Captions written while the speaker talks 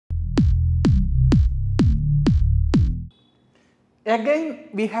Again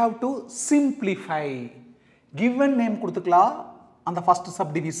we have to simplify. Given name கொடுத்துக்கலாம் அந்த first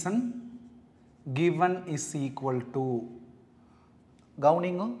subdivision given is equal to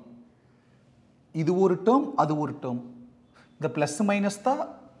கவனிங்க இது ஒரு term அது ஒரு term இந்த plus minus தான்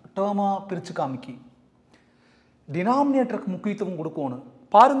term பிரிச்சு காமிக்கி denominator முக்கியத்துவம் கொடுக்கணும்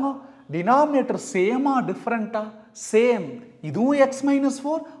பாருங்க denominator same different same இதுவும் x minus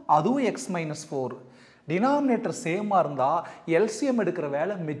 4 அதுவும் x minus 4 denominator same இருந்தா LCM எடுக்கிற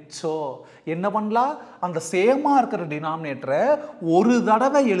வேலை மிச்சம் என்ன பண்ணலாம் அந்த சேமா இருக்கிற denominator ஒரு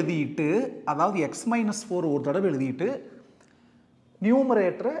தடவை எழுதிட்டு அதாவது x minus 4 ஒரு தடவை எழுதிட்டு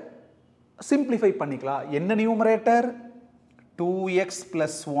numerator simplify பண்ணிக்கலாம் என்ன numerator 2x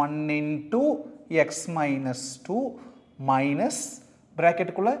plus 1 into x minus 2 minus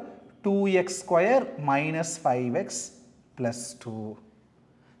bracket குள்ள 2x square minus 5x plus 2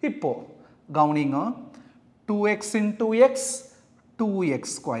 இப்போ கவனிங்க 2x into x 2x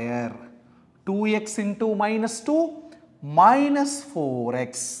square 2x into minus 2 minus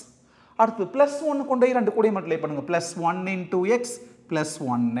 4x அடுத்து plus 1 கொண்டு இரண்டு கூடை மல்டிப்ளை பண்ணுங்க plus 1 into x plus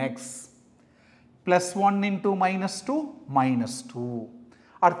 1x plus 1 into minus 2 minus 2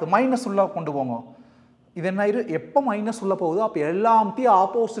 அடுத்து minus உள்ள கொண்டு போங்க இது என்ன ஆயிரு எப்போ மைனஸ் உள்ள போகுதோ அப்போ எல்லாத்தையும்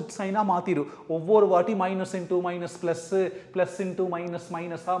ஆப்போசிட் சைனாக மாற்றிடும் ஒவ்வொரு வாட்டி minus into minus plus plus into minus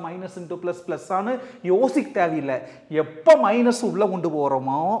மைனஸா minus into plus ப்ளஸ்ஸான்னு யோசிக்க தேவையில்லை எப்போ மைனஸ் உள்ளே கொண்டு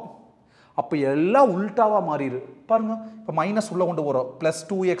போகிறோமோ அப்போ எல்லாம் உல்ட்டாவாக மாறிடு பாருங்க இப்போ மைனஸ் உள்ளே கொண்டு போகிறோம் plus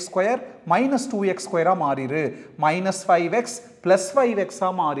 2x square minus 2x ஸ்கொயராக மாறிடு மைனஸ் 5x ப்ளஸ்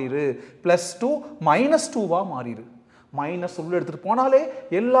 5xாக மாறிடு ப்ளஸ் 2 மைனஸ் 2வாக மாறிடு மைனஸ் உள்ள எடுத்துட்டு போனாலே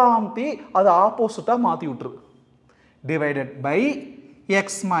எல்லாத்தையும் அது ஆப்போசிட்டா மாத்தி விட்டுரு டிவைடட் பை x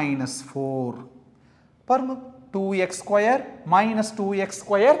minus 4 பாருங்க 2x square minus 2x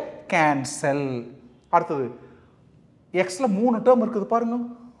square cancel அடுத்தது xல மூணு டேர்ம் இருக்குது பாருங்க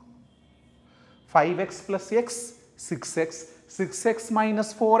 5x plus x 6x 6x minus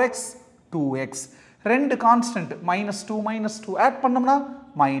 4x 2x ரெண்டு கான்ஸ்டன்ட் -2 ஆட் பண்ணோம்னா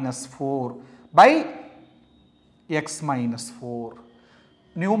 -4 பை x minus 4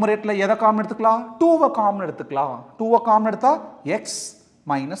 numeratorல எதை காமன் எடுத்துக்கலாம் 2 காமன் எடுத்துக்கலாம் 2 காமன் எடுத்தா x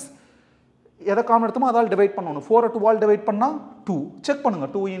minus எதை காமன் எடுத்தோமோ அதால் டிவைட் பண்ணணும் 4 2 ஆல் டிவைட் பண்ணா 2 செக் பண்ணுங்க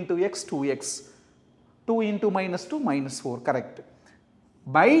 2 into x 2x 2 into minus 2 minus 4 correct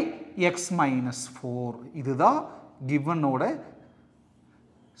by x minus 4 இதுதான் given ஓட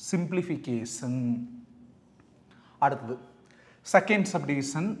simplification அடுத்தது செகண்ட்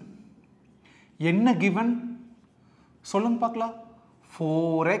subdivision என்ன given சொல்லுங்க பார்க்கலாம்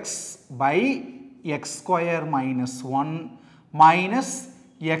 4x by x square minus 1 minus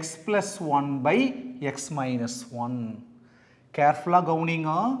x plus 1 by x minus 1 carefully கவனிங்க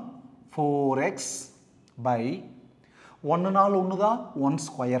 4x by 1 நாள் ஒன்று தான் 1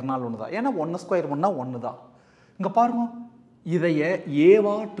 ஸ்கொயர் நாள் ஒன்று தான் ஏன்னா 1 ஸ்கொயர் பண்ணால் 1 தான் இங்கே பாருங்க இதைய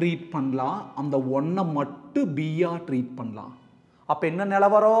ஏவா ட்ரீட் பண்ணலாம் அந்த 1 மட்டும் பியா ட்ரீட் பண்ணலாம் அப்போ என்ன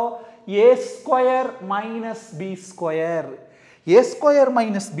நிலவரம் a square minus b square a square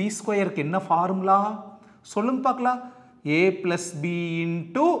minus b square க்கு என்ன ஃபார்முலா சொல்லுங்க பார்க்கலாம் a plus b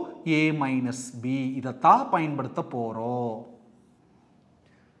into a minus b இதத்தான் பயன்படுத்த போறோம்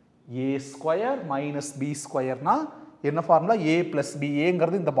a square minus b squareனா என்ன ஃபார்முலா a plus b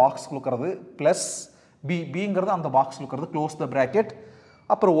aங்கிறது இந்த பாக்ஸ் குளுக்கிறது plus b bங்கிறது அந்த பாக்ஸ் குளுக்கிறது க்ளோஸ் த பிராக்கெட்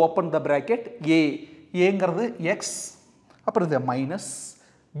அப்புறம் open the bracket a aங்கிறது x அப்புறம் இது minus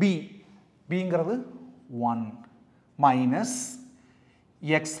b bங்கிறது 1 minus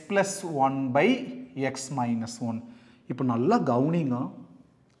x plus 1 by x minus 1 இப்போ நல்லா கவனிங்க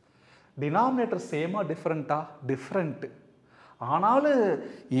டினாமினேட்டர் சேமா டிஃபரெண்டா டிஃபரெண்ட் ஆனாலும்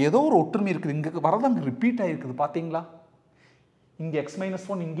ஏதோ ஒரு ஒற்றுமை இருக்குது இங்கே வரது அங்கே ரிப்பீட் ஆகிருக்குது பார்த்தீங்களா இங்கே x minus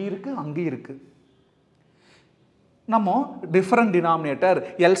 1 இங்கே இருக்குது அங்கே இருக்குது நம்ம டிஃபரெண்ட் டினாமினேட்டர்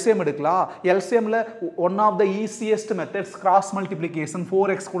LCM எடுக்கலாம் LCMல one of the easiest methods cross multiplication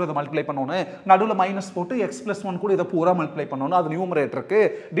 4x கூட இதை மல்டிப்ளை பண்ணணும் நடுவில் மைனஸ் போட்டு x plus 1 கூட இதை பூரா மல்டிப்ளை பண்ணணும் அது நியூமரேட்டருக்கு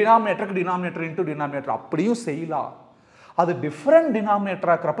டினாமினேட்டர் இன்டூ டினாமினேட்டர் அப்படியும் செய்யலாம் அது டிஃபரெண்ட்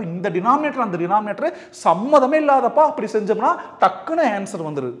டினாமினேட்டர் ஆக்குறப்ப இந்த டினாமினேட்டர் அந்த டினாமினேட்டர் சம்மதமே இல்லாதப்பா அப்படி செஞ்சோம்னா டக்குன்னு ஆன்சர்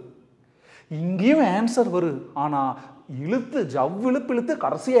வந்துரு இங்கேயும் ஆன்சர் வரும் ஆனால் இழுத்து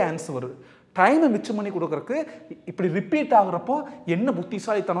கடைசியாக ஆன்சர் வரும் டைமை மிச்சம் பண்ணி கொடுக்கறதுக்கு இப்படி ரிப்பீட் ஆகுறப்போ என்ன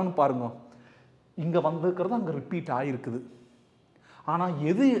புத்திசாலித்தனம்னு பாருங்க இங்கே வந்திருக்கிறது அங்கே ரிப்பீட் ஆகிருக்குது ஆனால்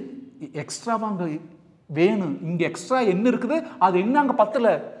எது எக்ஸ்ட்ராவாக அங்கே வேணும் இங்கே எக்ஸ்ட்ரா என்ன இருக்குது அது என்ன அங்கே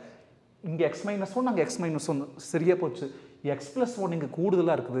பத்தலை இங்கே x minus 1 அங்கே x minus 1 சரியா போச்சு x plus 1 இங்கே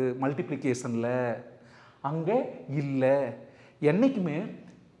கூடுதலாக இருக்குது மல்டிப்ளிகேஷனில் அங்கே இல்லை என்றைக்குமே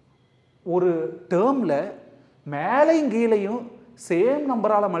ஒரு டேர்மில் மேலையும் கீழையும் சேம்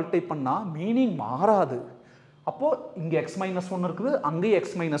நம்பரால மல்டிப்ளை பண்ணா மீனிங் மாறாது. அப்போ இங்க x minus 1 இருக்குது, அங்கே x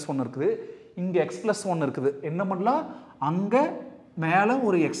minus 1 இருக்குது, இங்க x plus 1 இருக்குது. என்ன பண்ணலாம்? அங்க மேல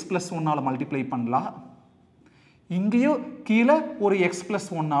ஒரு x plus 1 ஆல மல்டிப்ளை பண்ணலாம், இங்கேயும் கீழே ஒரு x plus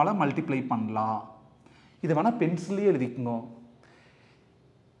 1 ஆல மல்டிப்ளை பண்ணலாம். இது வேணா பென்சிலே எழுதிக்கணும்.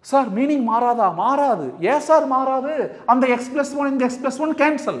 Sir meaning மாறாதா? மாறாது. ஏன் சார் மாறாது? அந்த x plus 1 இந்த x plus 1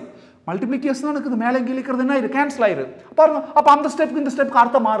 கேன்சல். மல்டிப்ளிகேஷன் இருக்குது, மேலே கீழே இருக்கிறதுனா இது கேன்சல் ஆயிரு. பாருங்க, அப்ப அந்த ஸ்டெப்புக்கு இந்த ஸ்டெப்புக்கு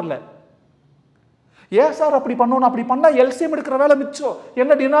அர்த்தம் மாறல. ஏன் சார் அப்படி பண்ணணும்? அப்படி பண்ணா எல்சிஎம் எடுக்கிற வேலை மிச்சம்.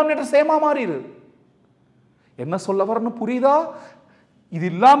 என்ன டினாமினேட்டர் சேமா மாறிடு. என்ன சொல்ல வரணும் புரியுதா? இது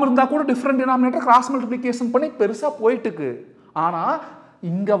இல்லாம இருந்தா கூட டிஃபரெண்ட் டினாமினேட்டர் கிராஸ் மல்டிப்ளிகேஷன் பண்ணி பெருசா போயிட்டு இருக்கு. ஆனா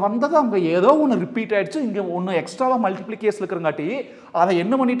இங்க வந்தது அங்க ஏதோ ஒன்று ரிப்பீட் ஆயிடுச்சு, இங்க ஒன்று எக்ஸ்ட்ராவா மல்டிப்ளிகேஷன் இருக்கிறங்காட்டி அதை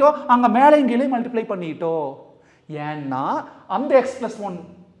என்ன பண்ணிட்டோம், அங்க மேலே இங்கேயே மல்டிப்ளை பண்ணிட்டோம். ஏன்னா அந்த x plus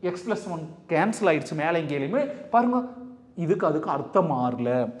 1 கேன்சல் ஆயிடுச்சு மேலே இங்கேயுமே. பாருங்க, இதுக்கு அதுக்கு அர்த்தம் மாறல.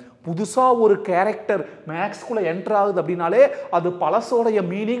 புதுசா ஒரு கேரக்டர் மேக்ஸ்குள்ள என்டர் ஆகுது அப்படின்னாலே அது பழசோடைய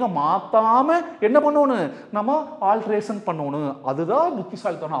மீனிங்கை மாத்தாம என்ன பண்ணணும், நம்ம ஆல்ட்ரேஷன் பண்ணணும். அதுதான்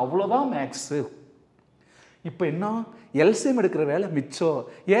புத்திசாலித்தனம், அவ்வளவுதான் மேக்ஸ். இப்போ என்ன, எல்சிஎம் எடுக்கிற வேலை மிச்சம்.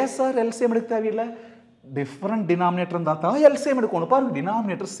 ஏன் சார் எல்சிஎம் எடுக்க தேவையில்லை? டிஃபரெண்ட் டினாமினேட்டர் இருந்தால் தான் எல்சிஎம் எடுக்கணும். பாருங்க,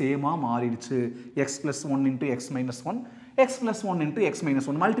 டினாமினேட்டர் சேமா மாறிடுச்சு. x plus 1 into x minus 1, x plus 1 into x minus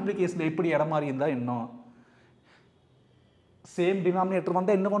 1. Multiplication எப்படி இடம் மாறி இருந்தா என்ன? சேம் டினாமினேட்டர்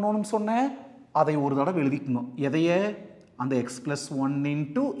வந்தால் என்ன பண்ணணும்னு சொன்னேன், அதை ஒரு தடவை எழுதிக்கணும். எதையே? அந்த x plus 1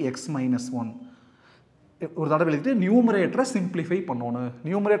 into x minus 1 ஒரு தடவை எழுதிட்டு நியூமரேட்டரை சிம்பிளிஃபை பண்ணணும்.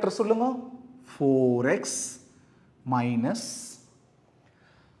 நியூமரேட்டர் சொல்லுங்க. 4x minus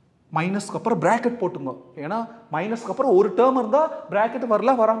மைனஸ்க்கு அப்புறம் பிராக்கெட் போட்டுங்க. ஏன்னா மைனஸ்க்கு அப்புறம் ஒரு டேர்ம் இருந்தால் பிராக்கெட்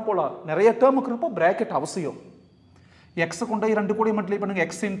வரல வராமல் போகலாம். நிறைய டேர்ம் இருக்கிறப்போ பிராக்கெட் அவசியம். எக்ஸை கொண்டு ரெண்டு கூட மல்டிப்ளை பண்ணுங்க.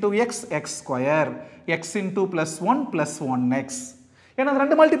 X into X X square, X into plus 1 plus 1x. ஏன்னா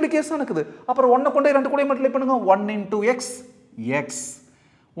ரெண்டு மல்டிப்ளிகேஷன் இருக்குது. அப்புறம் ஒன்னை கொண்டு ரெண்டு கூட மல்டிப்ளை பண்ணுங்க. 1 into X X,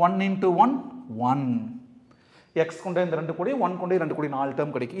 1 into 1 1. X கொண்டு இந்த ரெண்டு கூடி 1 கொண்டு ரெண்டு கூடி 4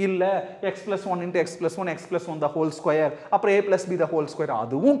 டேர்ம் கிடைக்கும். இல்லை X plus 1 into X plus 1 X plus 1 the whole square, அப்புறம் a plus be the whole square,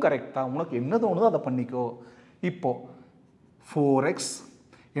 அதுவும் கரெக்ட் தான். உனக்கு என்ன தோணுதோ அதை பண்ணிக்கோ. இப்போ 4x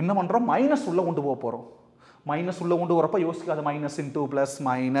என்ன பண்ணுறோம், மைனஸ் உள்ள கொண்டு போக போகிறோம். மைனஸ் உள்ள கொண்டு வரப்போ யோசிக்காத. Minus into plus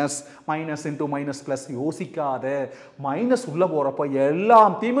minus, minus into minus plus, யோசிக்காத. மைனஸ் உள்ள போகிறப்போ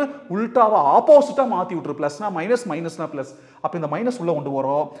எல்லாத்தையுமே உல்டாவை ஆப்போசிட்டாக மாற்றி விட்டுரு. ப்ளஸ்னா மைனஸ், மைனஸ்னா ப்ளஸ். அப்போ இந்த மைனஸ் உள்ள கொண்டு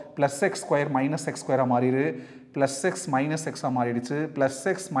போகிறோம். Plus X square minus X ஸ்கொயராக மாறிடு, ப்ளஸ் எக்ஸ் மைனஸ் எக்ஸாக மாறிடுச்சு, ப்ளஸ்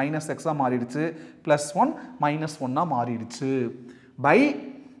எக்ஸ் மைனஸ் எக்ஸாக மாறிடுச்சு, ப்ளஸ் 1 மைனஸ் 1ஆக மாறிடுச்சு. By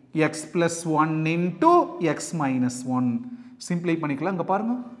X plus 1 into X minus 1. சிம்பிளை பண்ணிக்கலாம். இங்கே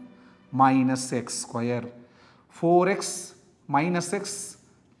பாருங்க, minus X square, 4x minus x,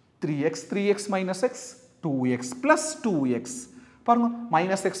 3x, 3x minus x, 2x plus 2x. பாருங்க,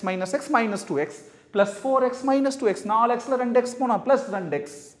 minus x minus x minus 2x plus 4x minus 2x, 4xல 2x போனா plus 2x.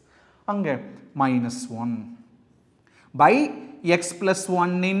 அங்கே minus 1 by x plus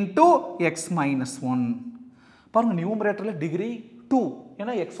 1 into x minus 1. பாருங்க, நியூமரேட்டர்ல degree 2,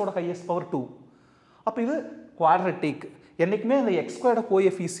 ஏன்னா x ஓட highest power 2. அப்போ இது quadratic. என்னைக்குமே அந்த x ஸ்கொயர்ட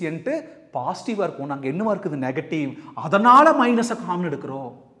கோஎஃபிஷியன்ட் பாசிட்டிவாக இருக்கும். நாங்கள் என்னவா இருக்குது, நெகட்டிவ். அதனால மைனஸை காமன் எடுக்கிறோம்.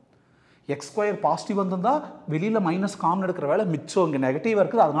 எக்ஸ் ஸ்கொயர் பாசிட்டிவ் வந்திருந்தால் வெளியில் மைனஸ் காமன் எடுக்கிற வேலை மிச்சம். இங்கே நெகட்டிவாக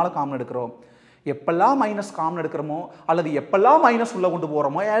இருக்குது, அதனால காமன் எடுக்கிறோம். எப்பெல்லாம் மைனஸ் காமன் எடுக்கிறோமோ அல்லது எப்பெல்லாம் மைனஸ் உள்ள கொண்டு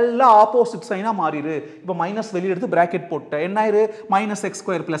போகிறோமோ எல்லாம் ஆப்போசிட் சைனாக மாறிடு. இப்போ மைனஸ் வெளியே எடுத்து பிராக்கெட் போட்டேன், என்ன ஆயிரு, minus X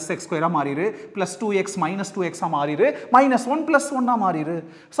square plus X ஸ்கொயராக மாறிடு, பிளஸ் 2x மைனஸ் 2xஆ மாறிடு, மைனஸ் 1 பிளஸ் 1ஆ மாறிடு.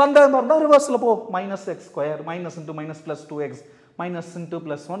 சந்தேகம் இருந்தால் ரிவர்ஸில் போ, minus X square minus into minus plus 2x minus into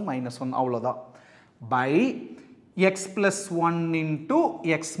plus 1 minus 1, அவ்வளோதான். By X plus 1 into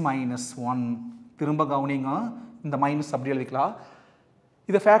X minus 1. திரும்ப கவனிங்க, இந்த மைனஸ் அப்படி எழுதிக்கலாம்.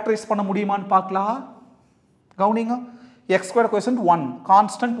 இதை ஃபேக்டரைஸ் பண்ண முடியுமான்னு பார்க்கலாம். கவனிங்க, X square coefficient 1,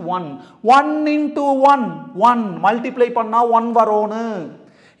 constant 1, 1 into 1 1, multiply பண்ணால் 1 வரணும்.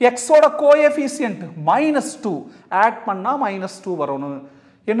 எக்ஸோட கோஎஃபிஷியன்ட் -2, ஆட் பண்ணால் -2 வரணும்.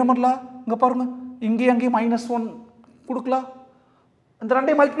 என்ன பண்ணலாம், இங்கே பாருங்க, இங்கேயும் அங்கேயும் -1 கொடுக்கலாம். இந்த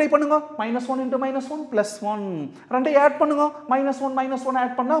ரெண்டையும் மல்டிப்ளை பண்ணுங்க. -1 இன்ட்டு -1 பிளஸ் 1. ரெண்டையும் ஆட் பண்ணுங்க. -1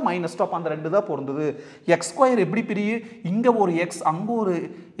 ஆட் பண்ணா -2. அந்த ரெண்டு தான் பொருந்தது. எக்ஸ் ஸ்கொயர் எப்படி பிரியும், இங்க ஒரு எக்ஸ் அங்க ஒரு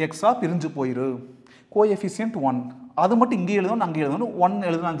எக்ஸா பிரிஞ்சு போயிரு. கோஎஃபிஷியன்ட் 1, அது மட்டும் இங்கே எழுதணும், அங்கே எழுதணும். 1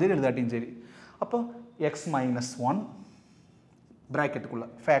 எழுதலாம் சரி, எழுதாட்டியும் சரி. அப்போ எக்ஸ் மைனஸ் 1 பிராக்கெட்டுக்குள்ள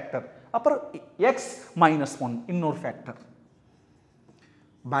ஃபேக்டர், அப்புறம் எக்ஸ் மைனஸ் 1 இன்னொரு factor,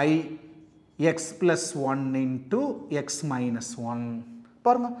 by x plus 1 into x minus 1.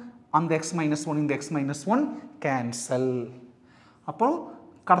 பாருங்க, அந்த x minus 1 இந்த x minus 1 cancel. அப்போ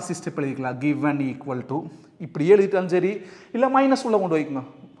கடைசி ஸ்டெப் எழுதிக்கலாம் given equal to இப்படியே எழுதிட்டாலும் சரி இல்லை மைனஸ் உள்ள கொண்டு வைக்கணும்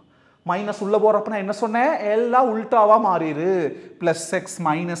மைனஸ் உள்ள போகிறப்ப நான் என்ன சொன்னேன் எல்லாம் உல்டாவா மாறிடு ப்ளஸ் எக்ஸ்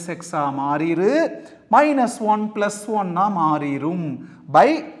மைனஸ் எக்ஸா மாறிடு மைனஸ் ஒன் ப்ளஸ் ஒன்னா மாறிடும் by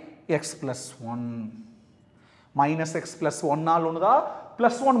X plus one minus X plus ஒன்னால் ஒன்றுதா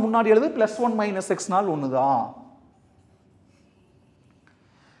plus one முன்னாடி எழுது ப்ளஸ் ஒன் மைனஸ் எக்ஸ்னால் ஒன்றுதான்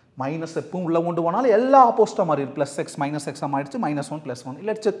மைனஸ் எப்பவும் உள்ள கொண்டு போனாலும் எல்லா ஆப்போசிட்டாக மாறிடும் ப்ளஸ் எக்ஸ் மைனஸ் எக்ஸாக மாறிடுச்சு மைனஸ் ஒன் ப்ளஸ் ஒன்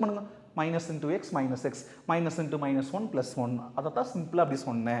இல்லை செக் பண்ணுங்க minus into X minus into minus one plus one அதை தான் சிம்பிளாக அப்படி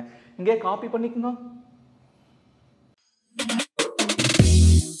சொன்னேன் இங்கே காப்பி பண்ணிக்கோங்க